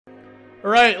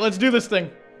Alright, let's do this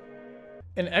thing.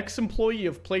 An ex-employee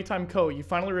of Playtime Co. You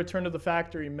finally returned to the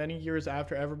factory many years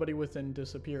after everybody within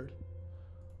disappeared.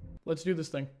 Let's do this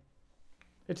thing.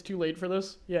 It's too late for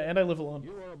this? Yeah, and I live alone.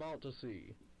 You are about to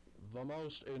see the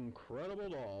most incredible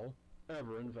doll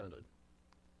ever invented.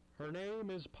 Her name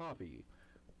is Poppy,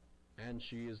 and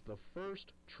she is the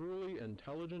first truly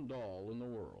intelligent doll in the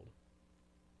world.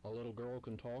 A little girl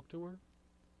can talk to her.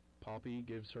 Poppy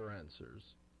gives her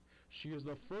answers. She is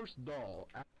the first doll.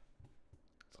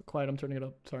 So quiet, I'm turning it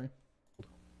up. Sorry.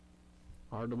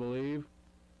 Hard to believe?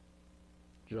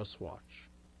 Just watch.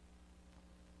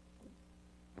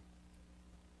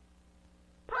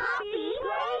 Poppy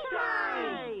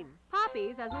Playtime!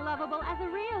 Poppy's as lovable as a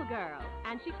real girl,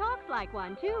 and she talks like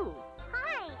one too.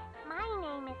 Hi, my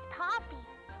name is Poppy.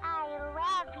 I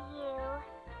love you.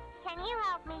 Can you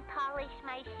help me polish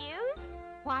my shoes?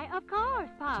 Why, of course,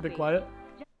 Poppy. It's a bit quiet.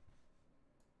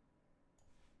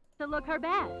 To look her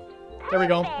best. There we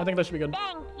go. Perfect. I think that should be good.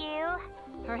 Thank you.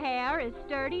 Her hair is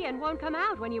sturdy and won't come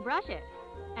out when you brush it,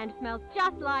 and smells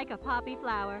just like a poppy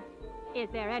flower. Is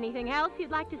there anything else you'd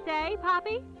like to say,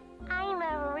 Poppy? I'm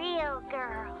a real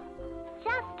girl,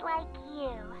 just like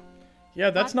you. Yeah,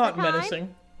 that's What's not the time?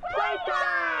 menacing.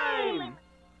 Playtime!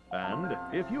 And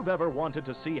if you've ever wanted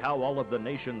to see how all of the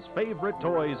nation's favorite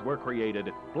toys were created,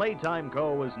 Playtime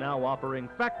Co. is now offering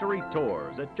factory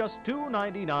tours at just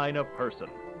 $2.99 a person.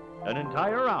 An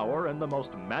entire hour in the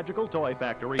most magical toy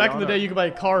factory Back in on the day, Earth. you could buy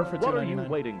a car for What are you $2.99.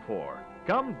 waiting for?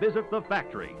 Come visit the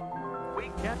factory.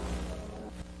 We can't...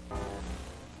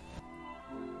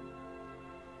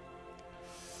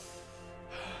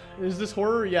 Is this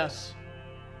horror? Yes.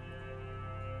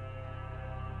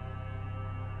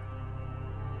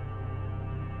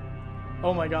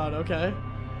 Oh my god, okay.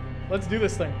 Let's do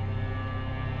this thing.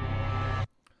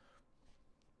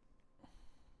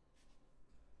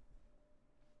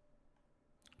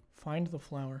 Find the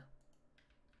flower.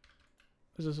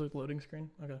 Is this a loading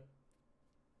screen? Okay.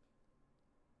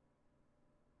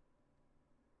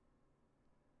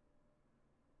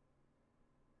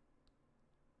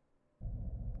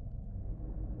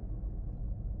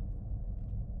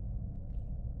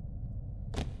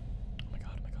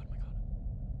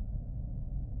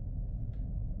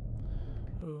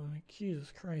 Oh,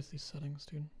 Jesus Christ, these settings,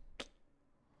 dude.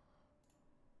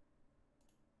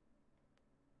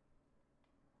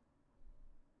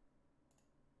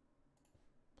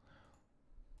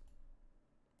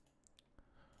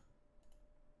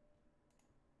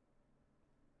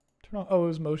 Turn on, oh, it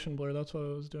was motion blur, that's why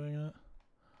I was doing it.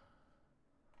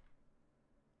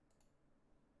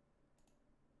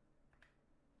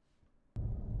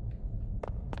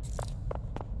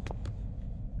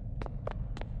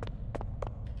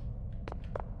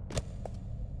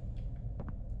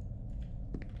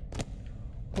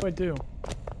 What do I do?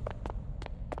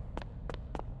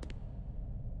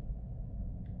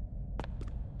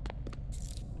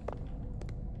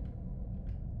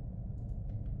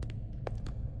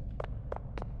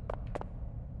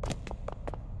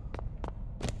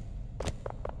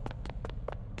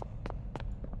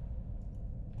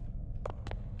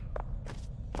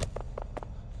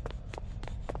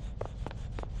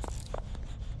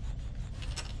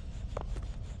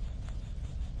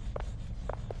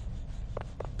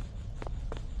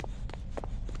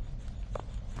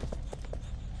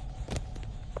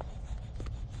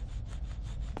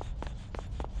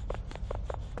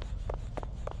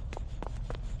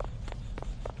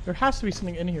 There has to be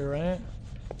something in here, right?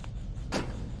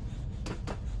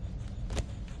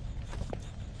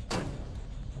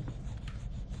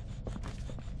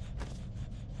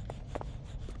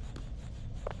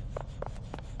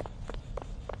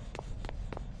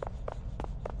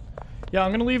 Yeah,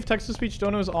 I'm gonna leave text-to-speech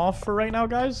donos off for right now,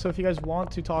 guys. So if you guys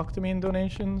want to talk to me in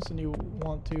donations and you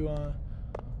want to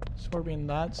support me in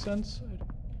that sense,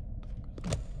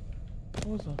 what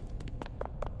was that?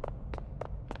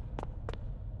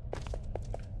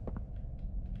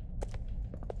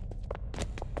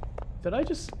 Did I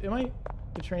just, am I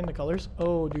betraying the colors?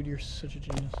 Oh, dude, you're such a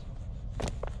genius.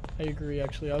 I agree,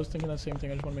 actually. I was thinking that same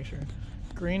thing. I just want to make sure.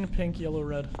 Green, pink, yellow,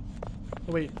 red.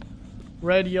 Oh, wait.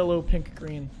 Red, yellow, pink,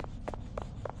 green.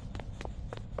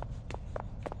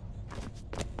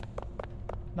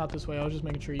 Not this way. I was just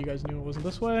making sure you guys knew it wasn't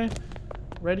this way.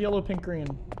 Red, yellow, pink, green.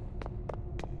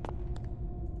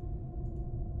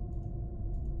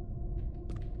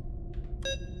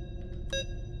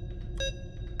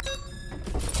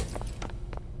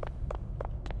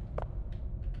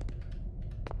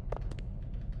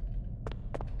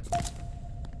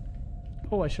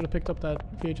 Oh, I should have picked up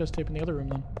that VHS tape in the other room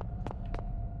then.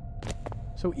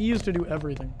 So E is to do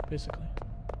everything, basically.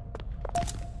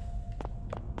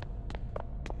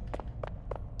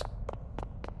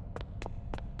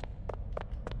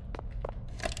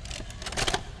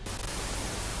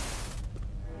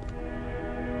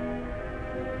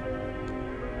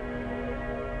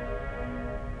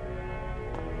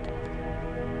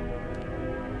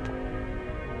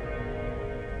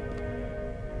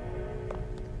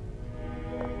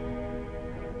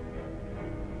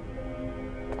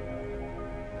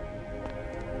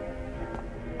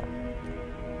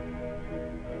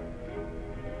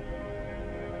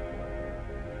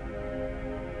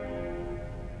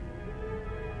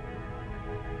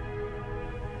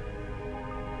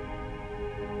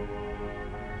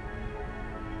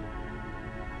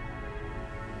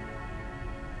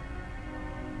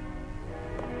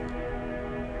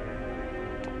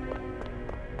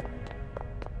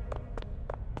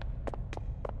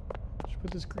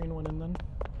 Put this green one in then.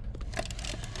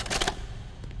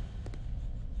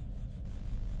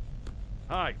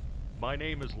 Hi, my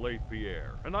name is Leith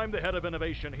Pierre, and I'm the head of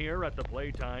innovation here at the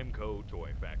Playtime Co.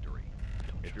 Toy Factory.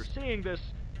 If you're seeing this,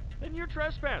 then you're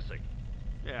trespassing.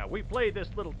 Yeah, we play this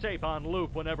little tape on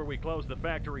loop whenever we close the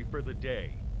factory for the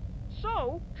day.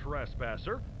 So,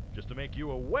 trespasser, just to make you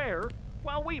aware,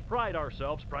 while we pride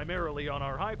ourselves primarily on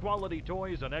our high-quality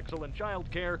toys and excellent child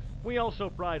care, we also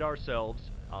pride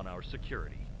ourselves on our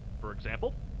security. For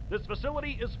example, this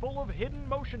facility is full of hidden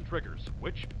motion triggers,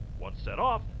 which, once set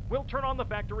off, will turn on the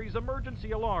factory's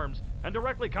emergency alarms and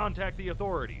directly contact the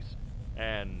authorities.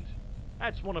 And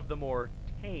that's one of the more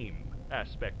tame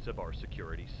aspects of our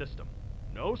security system.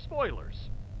 No spoilers.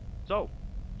 So,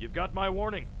 you've got my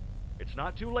warning. It's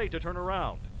not too late to turn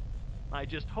around. I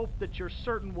just hope that you're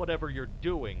certain whatever you're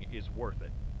doing is worth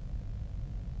it.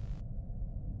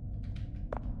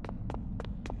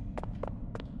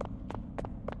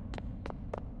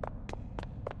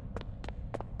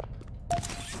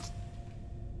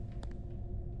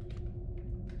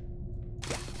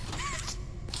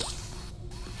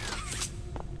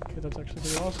 Okay, that's actually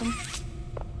pretty awesome.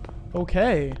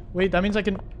 Okay. Wait, that means I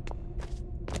can... I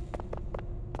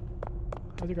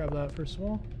had to grab that first of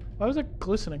all. Why was it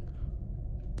glistening?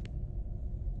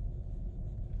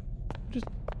 Just...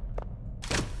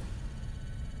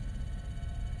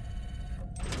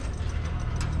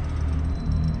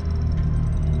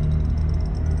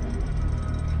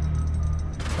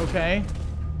 Okay.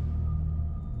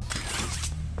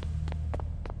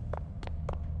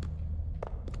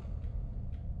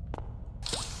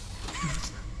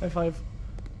 High five.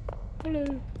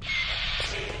 Hello.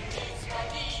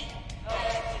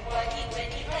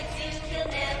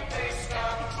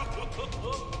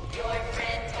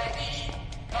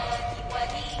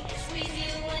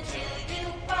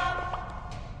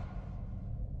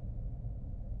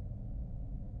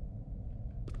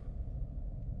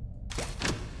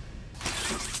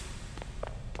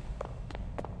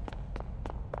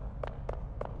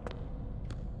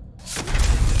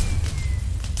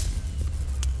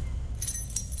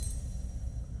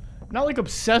 Not like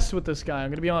obsessed with this guy,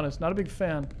 I'm gonna be honest. Not a big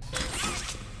fan.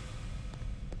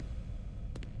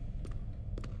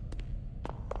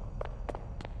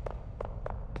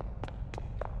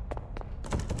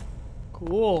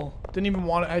 Cool. Didn't even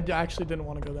want to, I actually didn't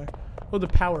want to go there. Oh, the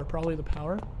power. Probably the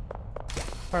power.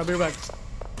 Alright, I'll be right back.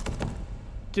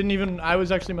 Didn't even, I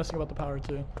was actually messing about the power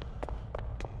too.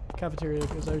 Cafeteria,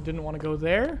 because I didn't want to go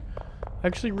there. I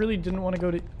actually really didn't want to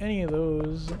go to any of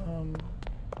those.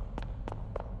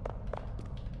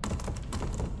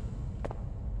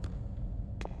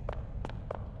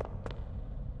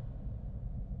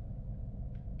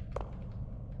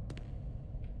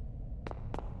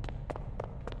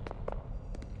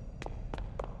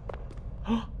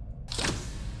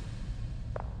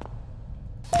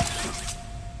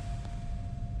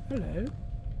 Hello.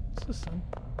 What's this then?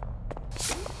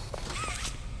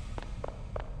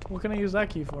 What can I use that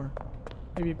key for?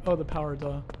 Maybe, oh, the power,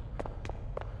 duh.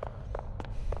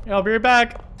 Yeah, I'll be right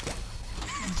back.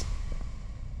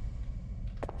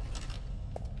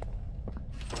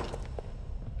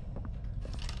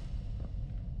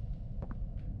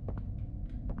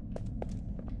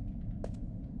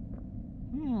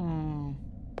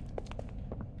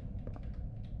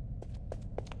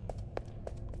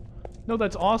 No,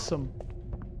 that's awesome.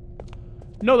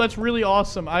 No, that's really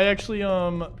awesome. I actually,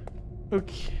 okay.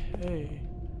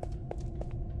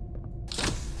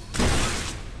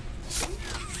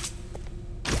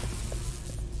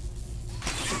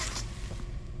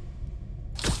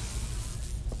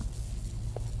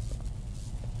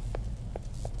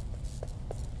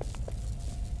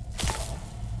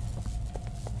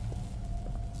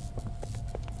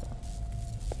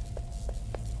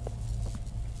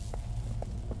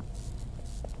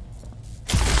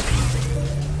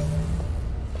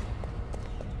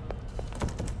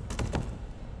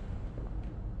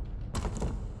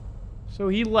 So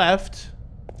he left.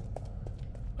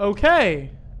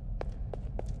 Okay.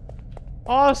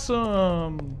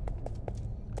 Awesome.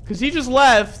 Because he just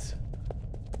left.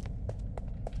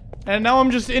 And now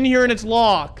I'm just in here and it's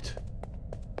locked.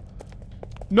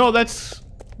 No, that's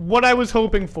what I was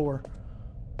hoping for.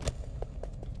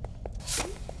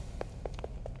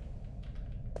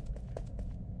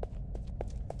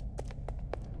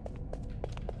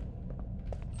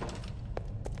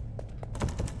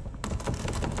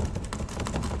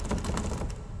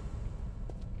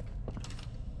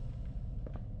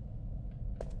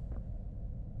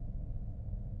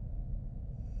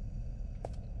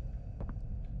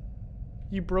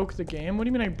 You broke the game? What do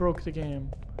you mean I broke the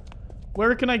game?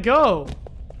 Where can I go?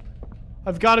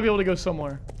 I've got to be able to go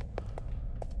somewhere.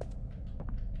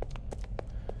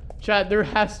 Chat, there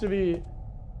has to be...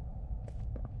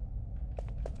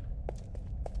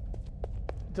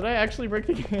 Did I actually break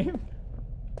the game?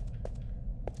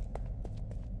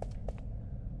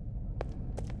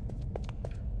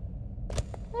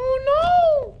 Oh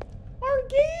no! Our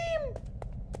game!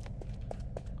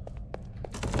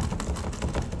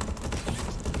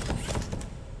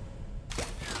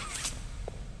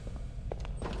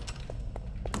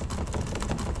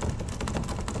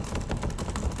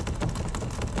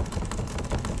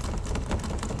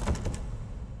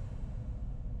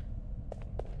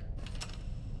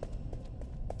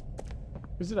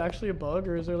 Is it actually a bug,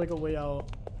 or is there like a way out?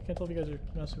 I can't tell if you guys are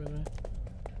messing with me.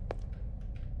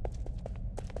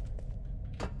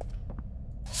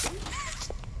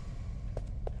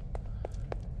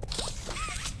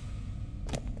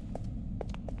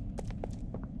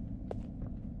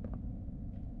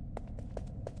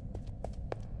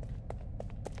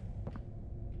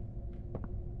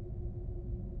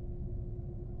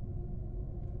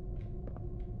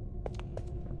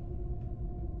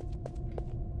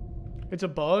 It's a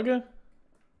bug?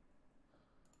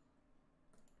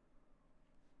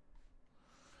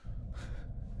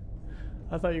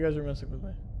 I thought you guys were messing with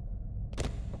me.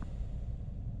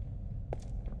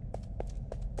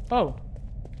 Oh.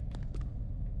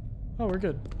 Oh, we're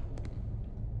good.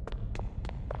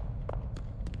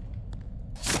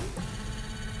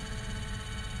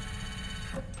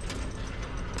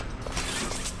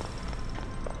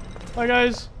 Bye,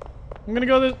 guys. I'm gonna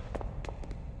go this...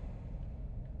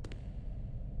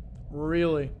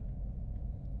 Really?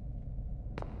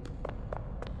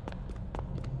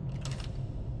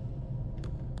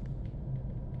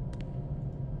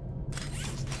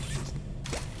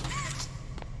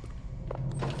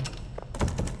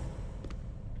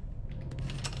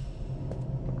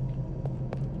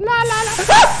 La la la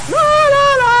la la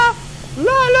la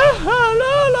la la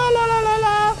la la la la la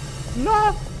la la.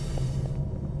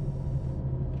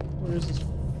 Where is this?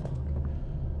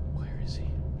 Where is he?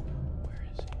 Where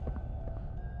is he?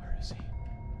 Where is he?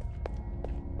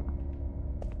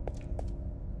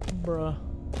 Bruh.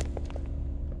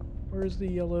 Where is the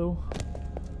yellow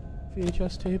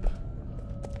VHS tape?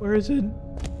 Where is it?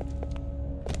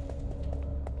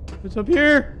 It's up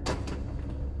here!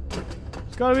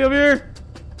 It's gotta be up here!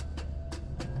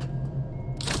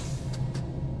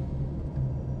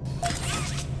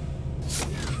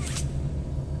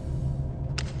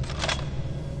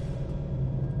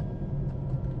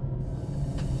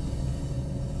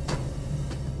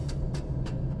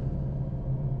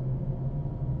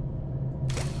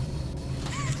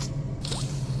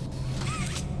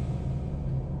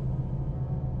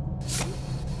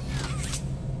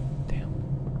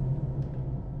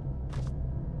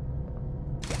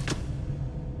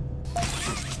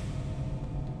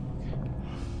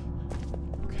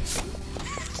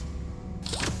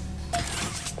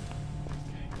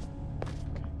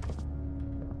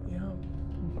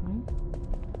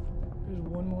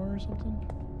 Something?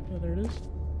 Yeah, there it is.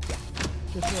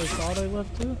 Just where I thought I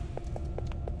left it.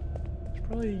 There's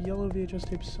probably a yellow VHS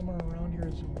tape somewhere around here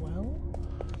as well.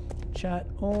 Chat.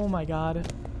 Oh my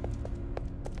god.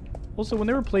 Also, when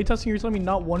they were playtesting, you're telling me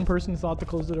not one person thought to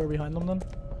close the door behind them then? Is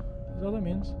that what that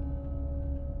means?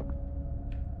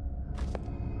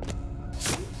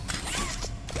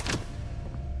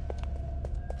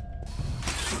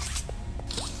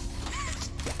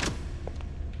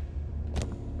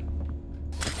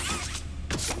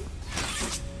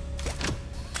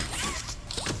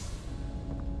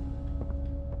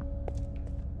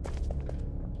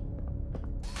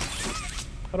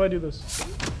 How do I do this?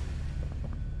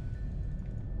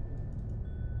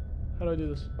 How do I do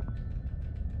this?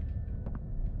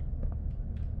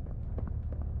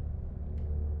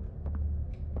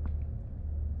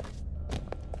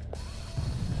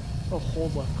 Oh,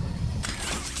 hold left.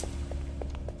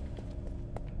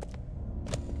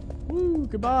 Woo,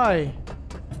 goodbye.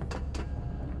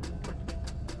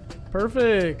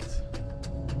 Perfect.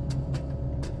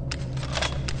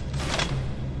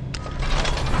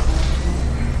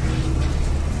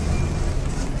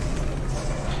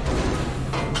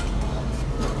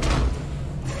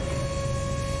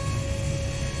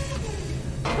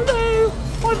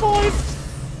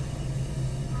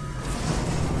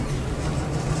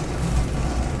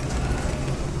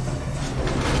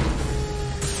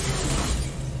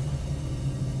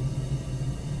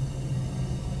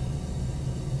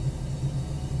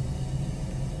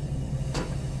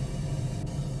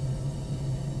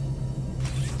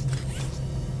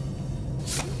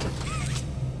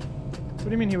 What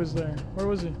do you mean he was there? Where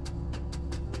was he?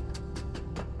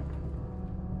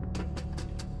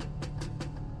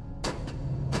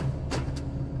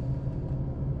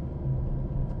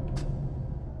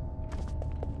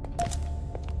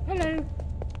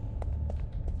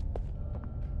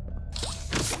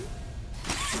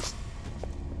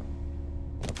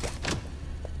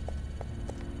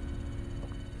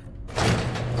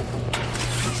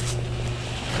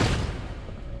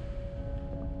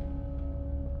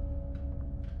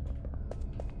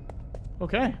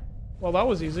 Okay. Well, that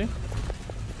was easy.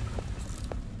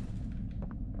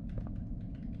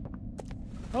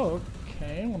 Oh,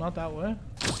 okay. Well, not that way.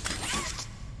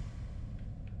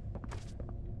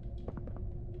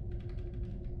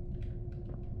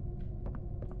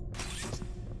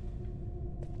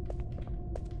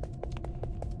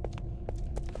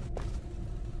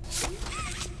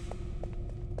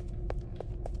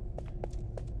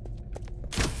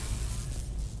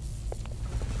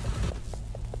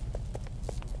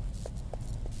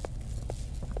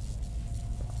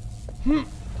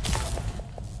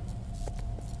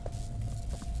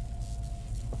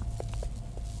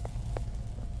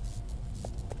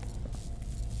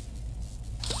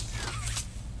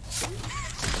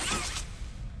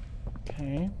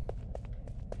 Okay.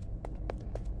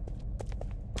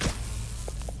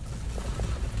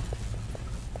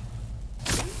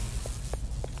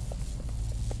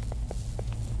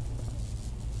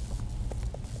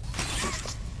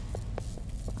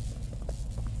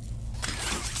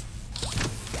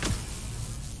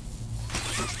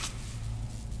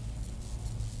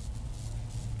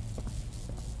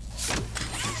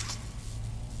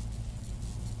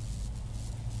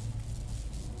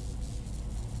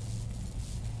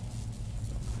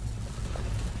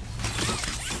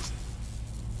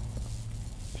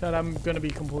 Chad, I'm gonna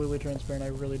be completely transparent. I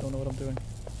really don't know what I'm doing.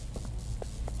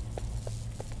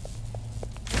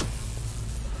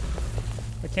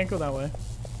 I can't go that way.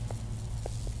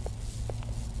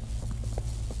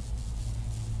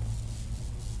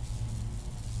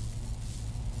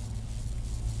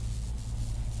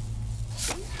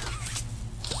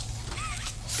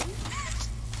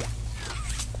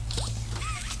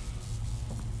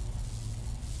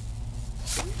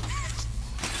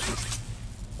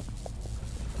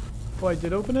 Oh, I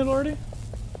did open it already?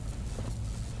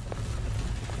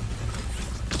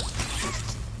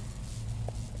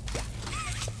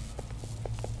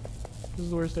 This is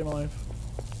the worst day of my life.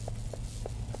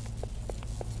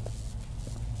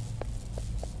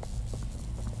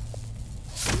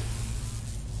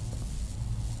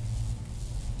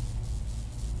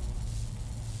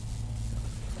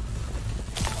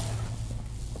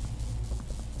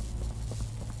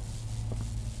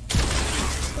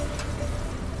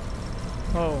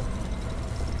 Oh.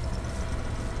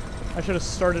 I should have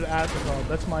started at the top.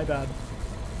 That's my bad.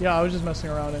 Yeah, I was just messing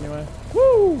around anyway.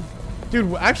 Woo!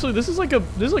 Dude, actually, this is like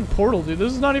Portal, dude.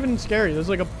 This is not even scary. This is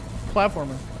like a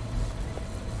platformer.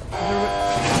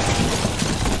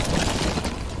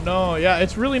 No, yeah,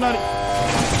 it's really not.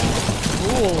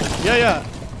 Cool. Yeah, yeah.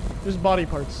 Just body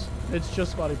parts. It's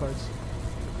just body parts.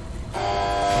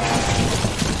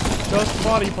 Just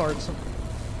body parts.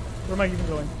 Where am I even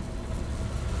going?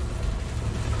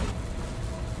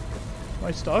 Am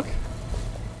I stuck?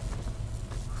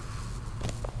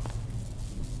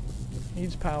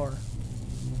 Needs power.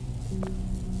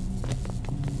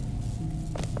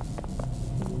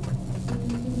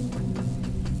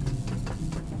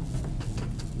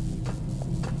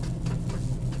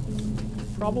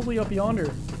 Probably up yonder.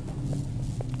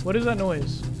 What is that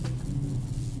noise?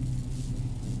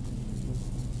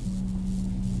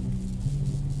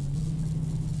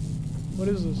 What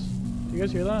is this? Do you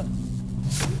guys hear that?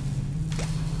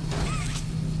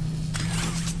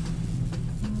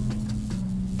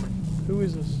 Who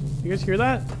is this? Do you guys hear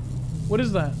that? What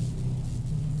is that?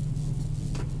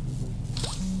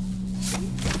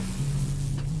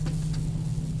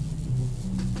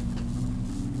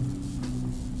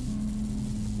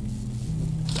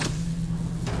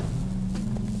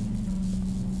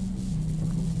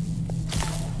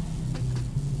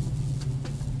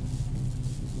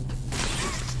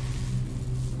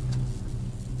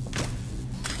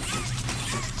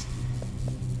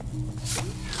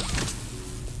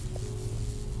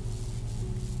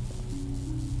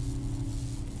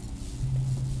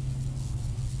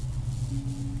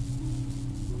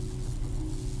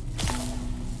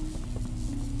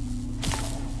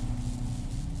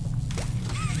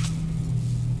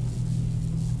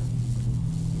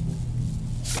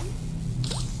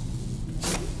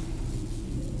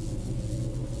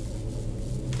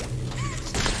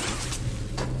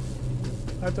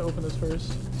 I have to open this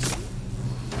first.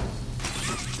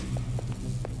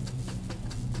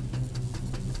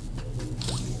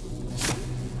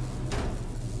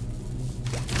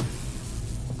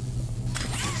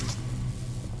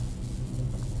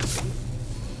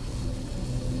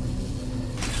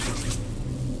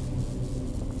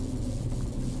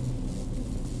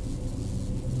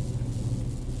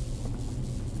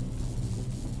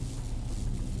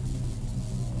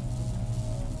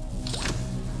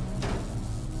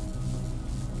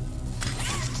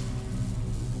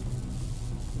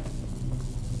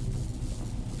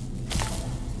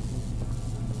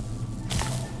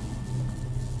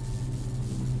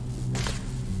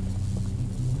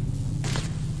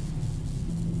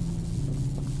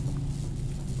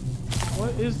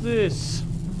 What is this?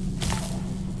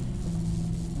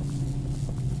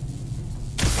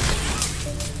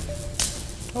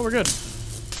 Oh, we're good.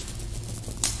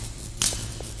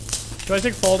 Do I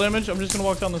take fall damage? I'm just gonna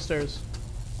walk down the stairs.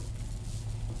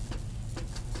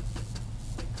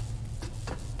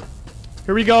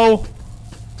 Here we go.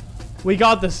 We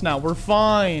got this now. We're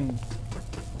fine.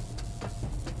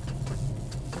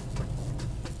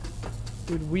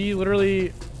 Dude, we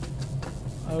literally...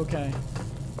 Okay.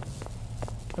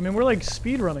 I mean, we're like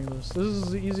speed running this. This is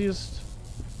the easiest...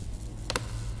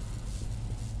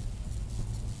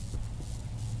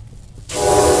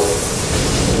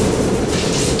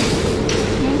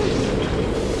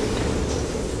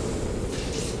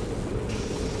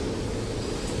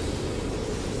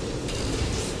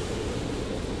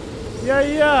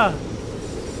 Yeah.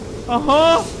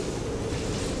 Uh-huh.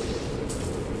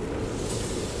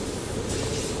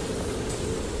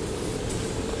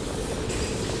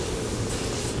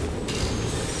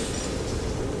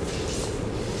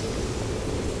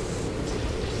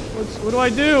 What do I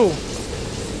do?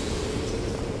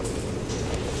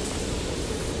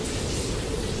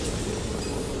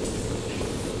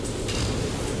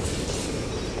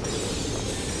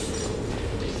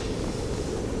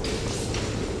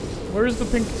 Where's the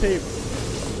pink tape?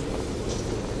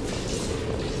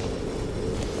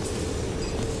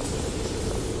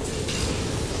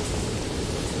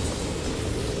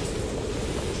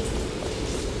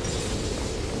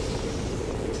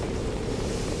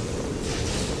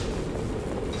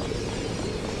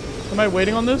 Am I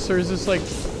waiting on this, or is this like...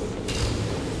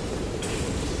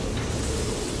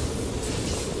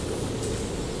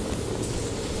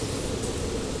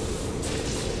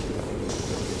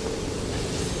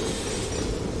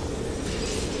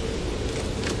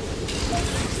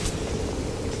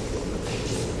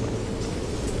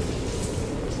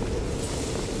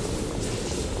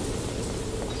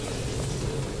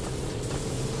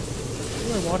 How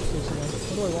do I watch this again?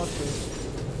 How do I watch this?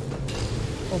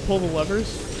 I'll pull the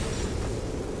levers.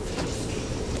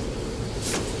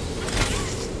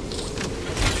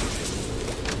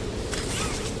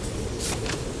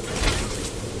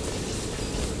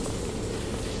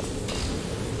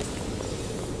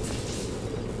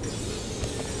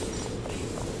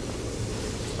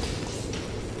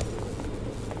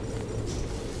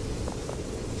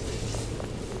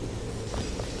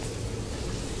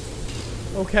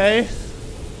 Okay.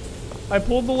 I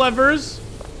pulled the levers.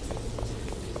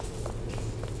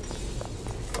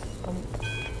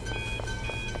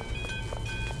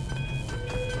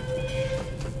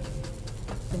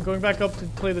 I'm going back up to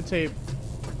play the tape.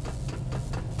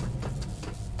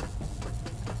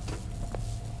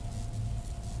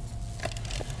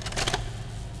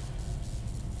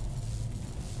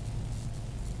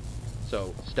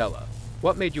 So, Stella,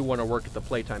 what made you want to work at the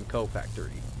Playtime Co.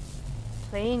 factory?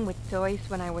 Playing with toys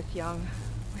when I was young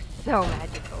was so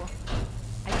magical.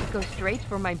 I could go straight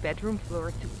from my bedroom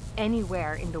floor to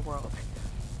anywhere in the world.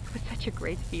 It was such a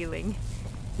great feeling.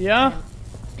 Yeah? And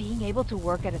being able to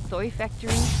work at a toy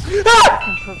factory that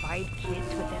can provide kids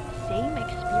with that same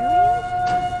experience?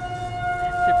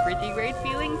 That's a pretty great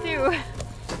feeling too.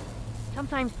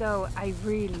 Sometimes though, I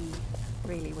really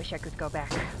wish I could go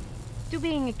back. To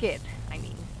being a kid, I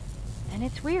mean. And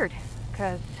it's weird,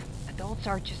 because adults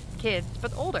are just kids,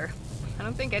 but older. I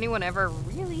don't think anyone ever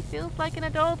really feels like an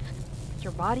adult. But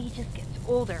your body just gets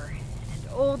older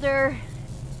and older,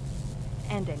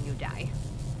 and then you die.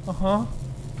 Uh-huh.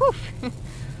 Poof!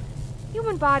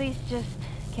 Human bodies just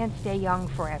can't stay young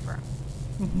forever.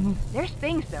 There's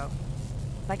things though,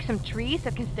 like some trees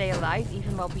that can stay alive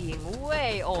even while being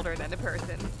way older than a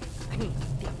person. I mean,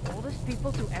 the oldest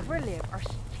people to ever live are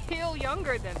still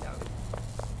younger than those.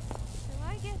 So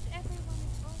I guess everyone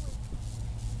is always...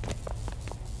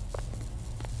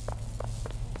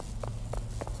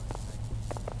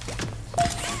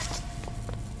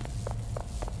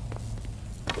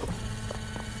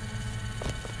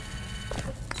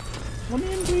 Let me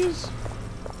in, please.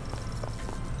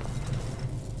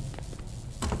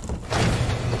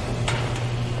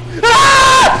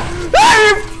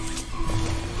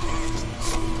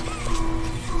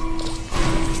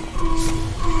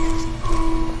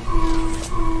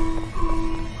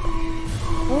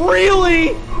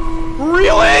 Really?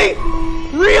 Really?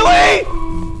 Really?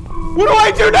 What do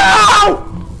I do now?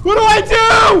 What do I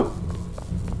do?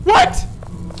 What?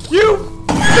 You...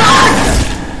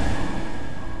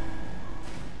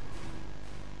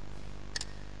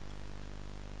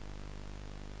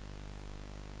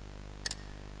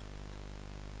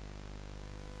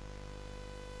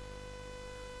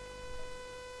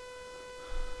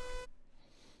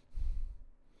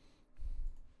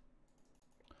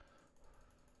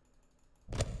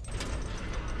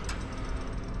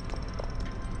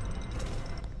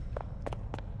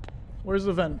 Where's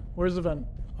the vent? Where's the vent?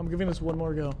 I'm giving this one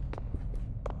more go.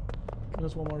 Give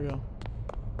this one more go.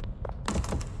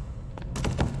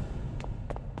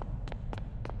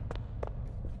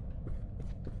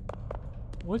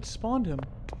 What spawned him?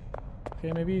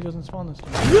 Okay, maybe he doesn't spawn this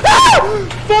time. Ah!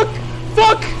 Fuck!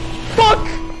 Fuck! Fuck!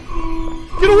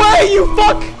 Get away, you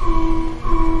fuck!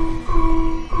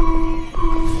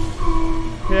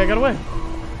 Okay, I got away.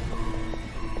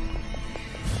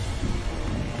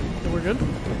 Okay, we're good.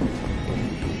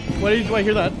 What do I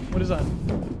hear that? What is that?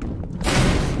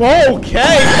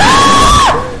 Okay!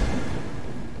 Ah!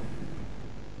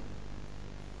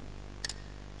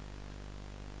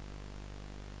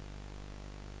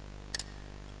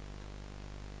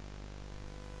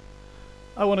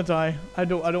 I want to die. I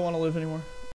don't want to live anymore.